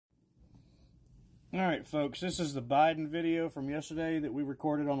Alright folks, this is the Biden video from yesterday that we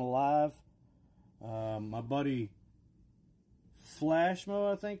recorded on a live. My buddy Flashmo,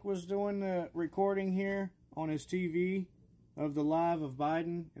 I think, was doing the recording here on his TV of the live of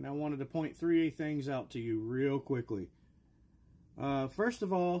Biden, and I wanted to point three things out to you real quickly. First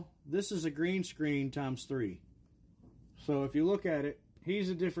of all, this is a green screen times 3. So if you look at it, he's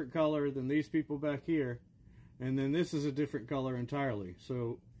a different color than these people back here, and then this is a different color entirely.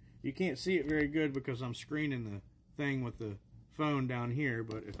 So you can't see it very good because I'm screening the thing with the phone down here,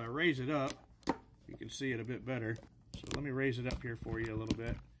 but if I raise it up, you can see it a bit better. So let me raise it up here for you a little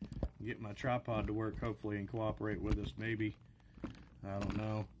bit. Get my tripod to work, hopefully, and cooperate with us, maybe. I don't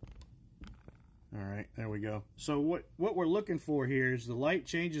know. Alright, there we go. So what we're looking for here is the light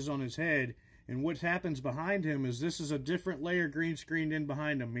changes on his head, and what happens behind him is this is a different layer green screened in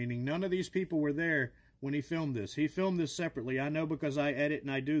behind him, meaning none of these people were there when he filmed this. He filmed this separately. I know because I edit and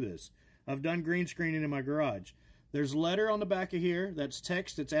I do this. I've done green screening in my garage. There's letter on the back of here. That's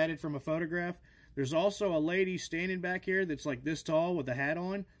text that's added from a photograph. There's also a lady standing back here that's like this tall with a hat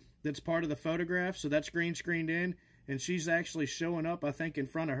on. That's part of the photograph. So that's green screened in. And she's actually showing up, I think, in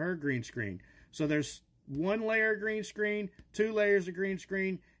front of her green screen. So there's one layer of green screen, 2 layers of green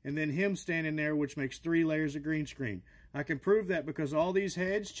screen, and then him standing there, which makes 3 layers of green screen. I can prove that because all these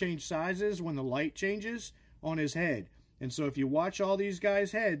heads change sizes when the light changes on his head. And so if you watch all these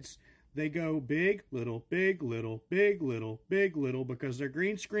guys' heads, they go big, little, big, little, big, little, big, little, because they're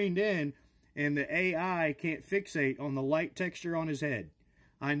green screened in, and the AI can't fixate on the light texture on his head.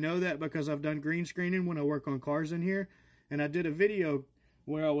 I know that because I've done green screening when I work on cars in here, and I did a video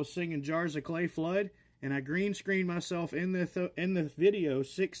where I was singing Jars of Clay Flood, and I green screened myself in the video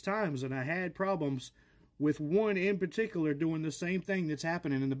 6 times, and I had problems with one in particular doing the same thing that's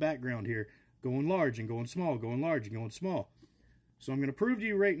happening in the background here, going large and going small, going large and going small. So I'm going to prove to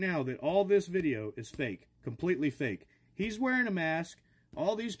you right now that all this video is fake, completely fake. He's wearing a mask.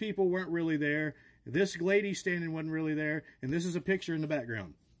 All these people weren't really there. This lady standing wasn't really there, and this is a picture in the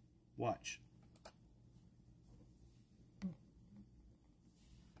background. Watch.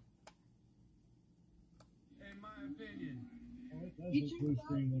 In my opinion. Well, it does look blue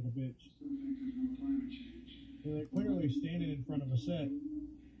screen like a bitch. They're clearly standing in front of a set. On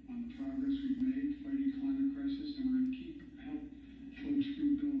the progress we've made fighting climate crisis, and we're going to help folks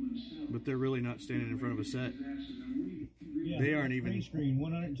rebuild themselves. But they're really not standing in front of a set. Yeah, they aren't even. Green screen,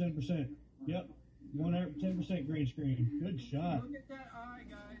 110%. Yep, 110% green screen. Good shot. Look at that eye,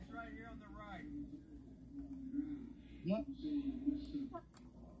 guys, right here on the right. Yep.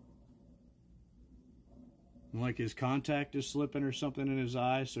 Like his contact is slipping or something in his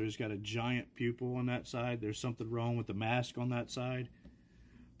eye, so he's got a giant pupil on that side. There's something wrong with the mask on that side.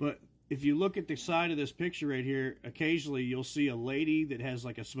 But if you look at the side of this picture right here, occasionally you'll see a lady that has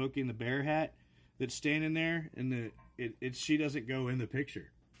like a Smokey and the Bear hat that's standing there, and she doesn't go in the picture.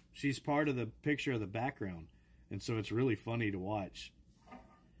 She's part of the picture of the background, and so it's really funny to watch.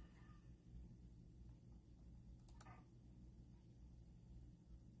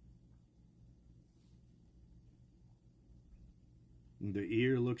 The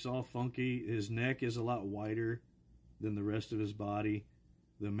ear looks all funky. His neck is a lot wider than the rest of his body.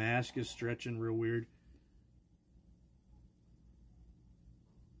 The mask is stretching real weird.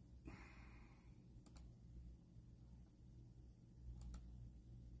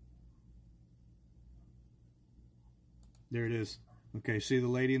 There it is. Okay, see the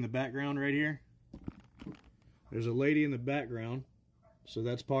lady in the background right here? There's a lady in the background. So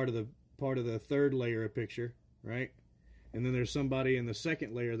that's part of the third layer of picture, right? And then there's somebody in the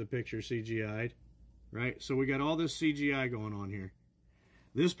second layer of the picture CGI'd, right? So we got all this CGI going on here.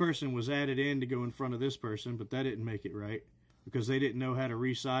 This person was added in to go in front of this person, but that didn't make it right because they didn't know how to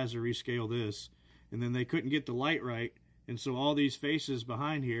resize or rescale this. And then they couldn't get the light right. And so all these faces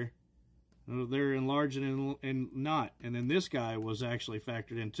behind here, they're enlarging and not. And then this guy was actually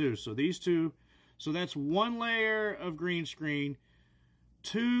factored in too. So these two, so that's 1 layer of green screen,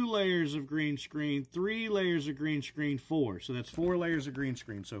 2 layers of green screen, 3 layers of green screen, 4. So that's 4 layers of green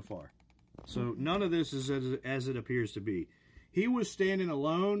screen so far. So none of this is as it appears to be. He was standing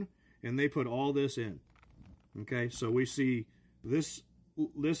alone, and they put all this in. Okay, so we see this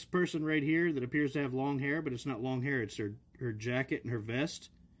person right here that appears to have long hair, but it's not long hair. It's her jacket and her vest,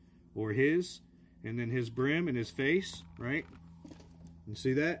 or his, and then his brim and his face, right? You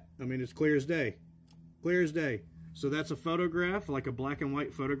see that? I mean, it's clear as day. Clear as day. So that's a photograph, like a black and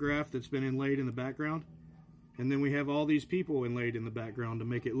white photograph that's been inlaid in the background. And then we have all these people inlaid in the background to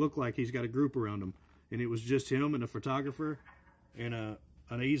make it look like he's got a group around him. And it was just him and a photographer and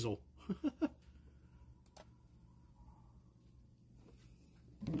an easel.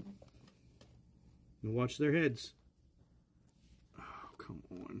 And watch their heads. Oh, come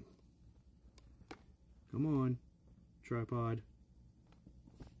on. Come on, tripod.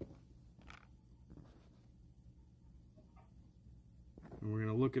 And we're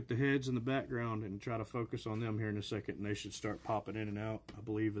going to look at the heads in the background and try to focus on them here in a second. And they should start popping in and out. I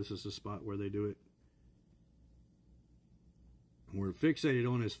believe this is the spot where they do it. We're fixated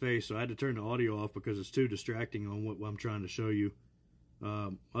on his face, so I had to turn the audio off because it's too distracting on what I'm trying to show you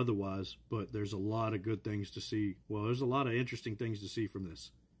otherwise. But there's a lot of good things to see. Well, there's a lot of interesting things to see from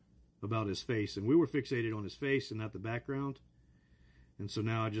this about his face. And we were fixated on his face and not the background. And so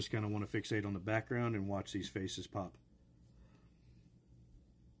now I just kind of want to fixate on the background and watch these faces pop.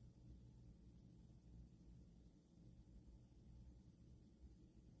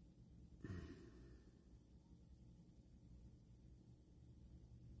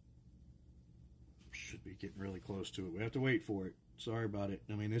 Should be getting really close to it. We have to wait for it. Sorry about it.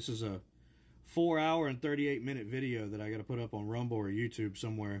 I mean, this is a 4-hour and 38-minute video that I got to put up on Rumble or YouTube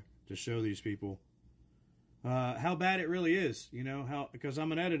somewhere to show these people how bad it really is. You know, because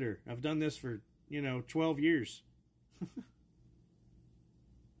I'm an editor. I've done this for, 12 years.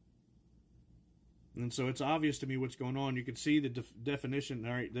 And so it's obvious to me what's going on. You can see the definition.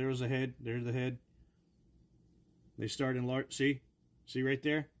 All right, there's a head. There's the head. They start enlarge. See right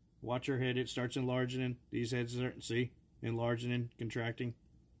there? Watch her head. It starts enlarging. These heads are, see, enlarging and contracting.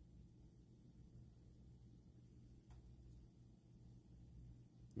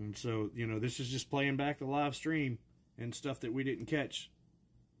 And so, this is just playing back the live stream and stuff that we didn't catch,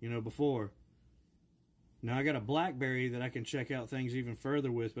 before. Now, I got a BlackBerry that I can check out things even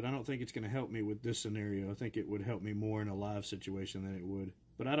further with, but I don't think it's going to help me with this scenario. I think it would help me more in a live situation than it would.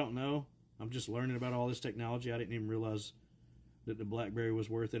 But I don't know. I'm just learning about all this technology. I didn't even realize that the BlackBerry was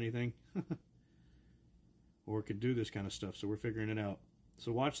worth anything or could do this kind of stuff. So we're figuring it out.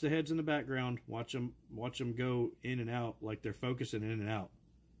 So watch the heads in the background. Watch them go in and out like they're focusing in and out.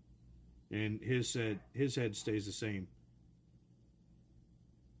 And his head stays the same.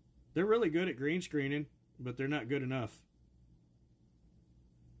 They're really good at green screening, but they're not good enough.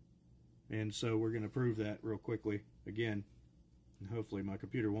 And so we're going to prove that real quickly again. And hopefully my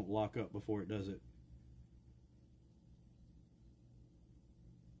computer won't lock up before it does it.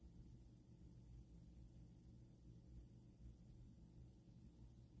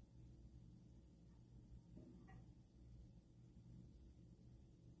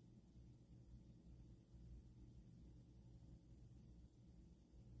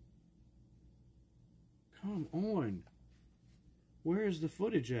 Come on. Where is the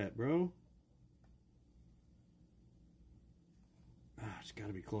footage at, bro? It's got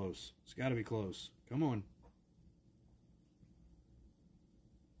to be close. It's got to be close. Come on.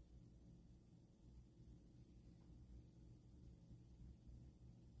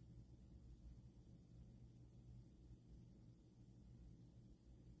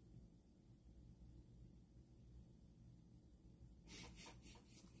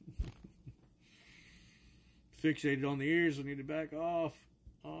 Fixated on the ears. I need to back off.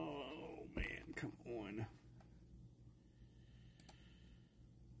 Oh, man. Come on.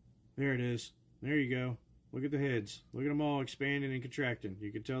 There it is. There you go. Look at the heads. Look at them all expanding and contracting.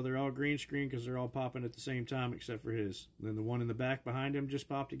 You can tell they're all green screen because they're all popping at the same time except for his. And then the one in the back behind him just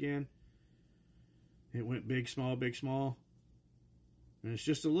popped again. It went big, small, big, small. And it's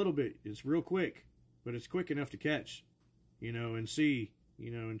just a little bit. It's real quick. But it's quick enough to catch. And see,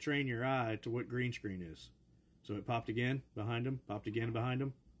 and train your eye to what green screen is. So it popped again behind him, popped again behind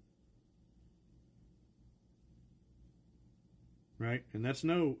him. Right? And that's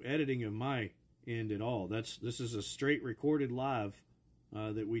no editing of my end at all. This is a straight recorded live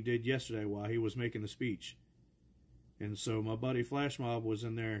that we did yesterday while he was making the speech. And so my buddy Flash Mob was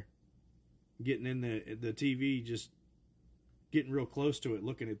in there getting in the TV, just getting real close to it,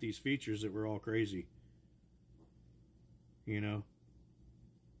 looking at these features that were all crazy.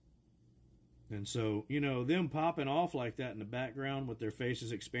 And so, them popping off like that in the background with their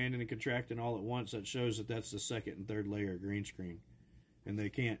faces expanding and contracting all at once, that shows that that's the second and third layer of green screen. And they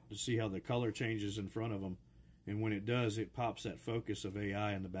can't see how the color changes in front of them. And when it does, it pops that focus of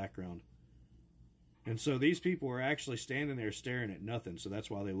AI in the background. And so these people are actually standing there staring at nothing. So that's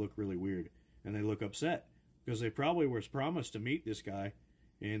why they look really weird. And they look upset because they probably were promised to meet this guy.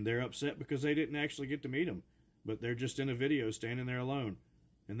 And they're upset because they didn't actually get to meet him. But they're just in a video standing there alone.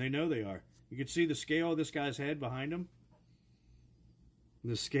 And they know they are. You can see the scale of this guy's head behind him.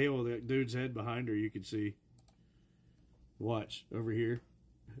 The scale of that dude's head behind her, you can see. Watch, over here.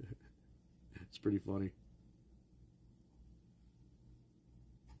 It's pretty funny.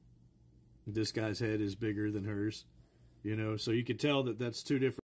 This guy's head is bigger than hers. So you can tell that that's two different